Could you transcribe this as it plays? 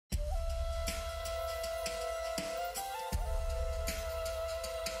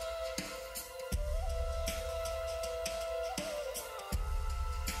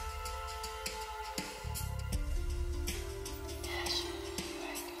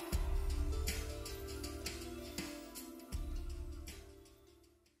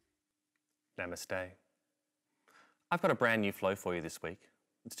Namaste. I've got a brand new flow for you this week.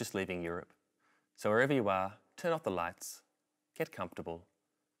 It's just leaving Europe. So wherever you are, turn off the lights, get comfortable,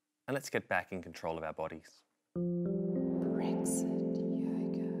 and let's get back in control of our bodies. Brexit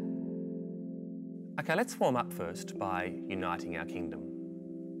yoga. Okay, let's warm up first by uniting our kingdom.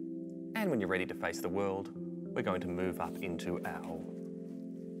 And when you're ready to face the world, we're going to move up into our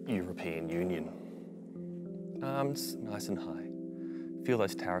European Union. Arms nice and high. Feel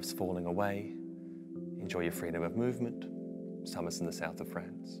those tariffs falling away. Enjoy your freedom of movement. Summers in the south of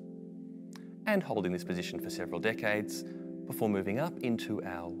France. And holding this position for several decades before moving up into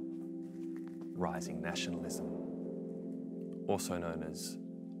our rising nationalism, also known as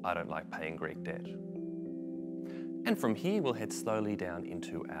I don't like paying Greek debt. And from here, we'll head slowly down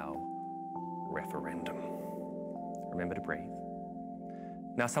into our referendum. Remember to breathe.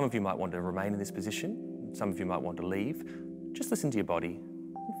 Now, some of you might want to remain in this position. Some of you might want to leave. Just listen to your body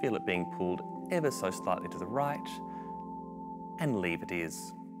and feel it being pulled ever so slightly to the right, and leave it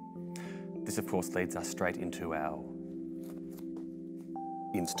is. This, of course, leads us straight into our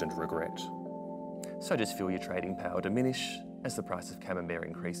instant regret. So just feel your trading power diminish as the price of camembert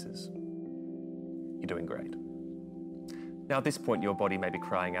increases. You're doing great. Now, at this point, your body may be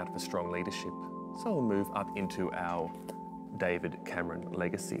crying out for strong leadership, so we'll move up into our David Cameron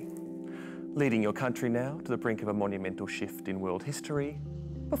legacy. Leading your country now to the brink of a monumental shift in world history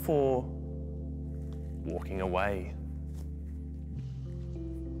before walking away.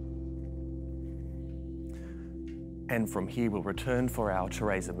 And from here we'll return for our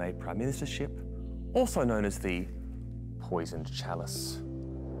Theresa May Prime Ministership, also known as the poisoned chalice.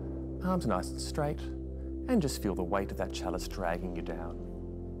 Arms nice and straight, and just feel the weight of that chalice dragging you down.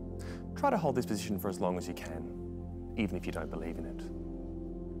 Try to hold this position for as long as you can, even if you don't believe in it.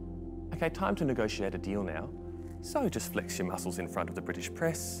 Okay, time to negotiate a deal now. So just flex your muscles in front of the British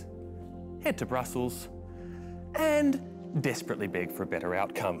press, head to Brussels, and desperately beg for a better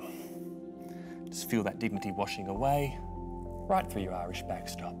outcome. Just feel that dignity washing away, right through your Irish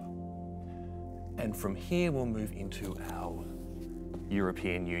backstop. And from here, we'll move into our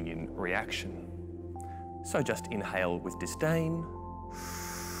European Union reaction. So just inhale with disdain,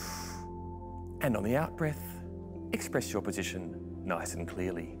 and on the out-breath, express your position nice and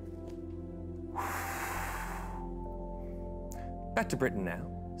clearly. Back to Britain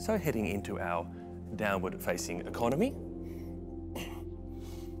now, so heading into our downward-facing economy.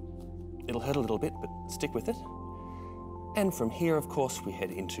 It'll hurt a little bit, but stick with it. And from here, of course, we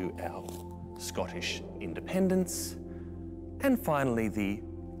head into our Scottish independence. And finally, the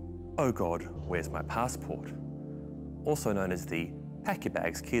 "Oh God, where's my passport?" also known as the "Pack your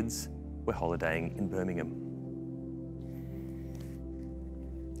bags, kids, we're holidaying in Birmingham."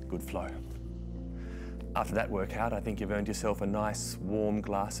 Good flow. After that workout, I think you've earned yourself a nice, warm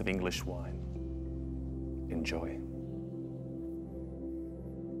glass of English wine. Enjoy.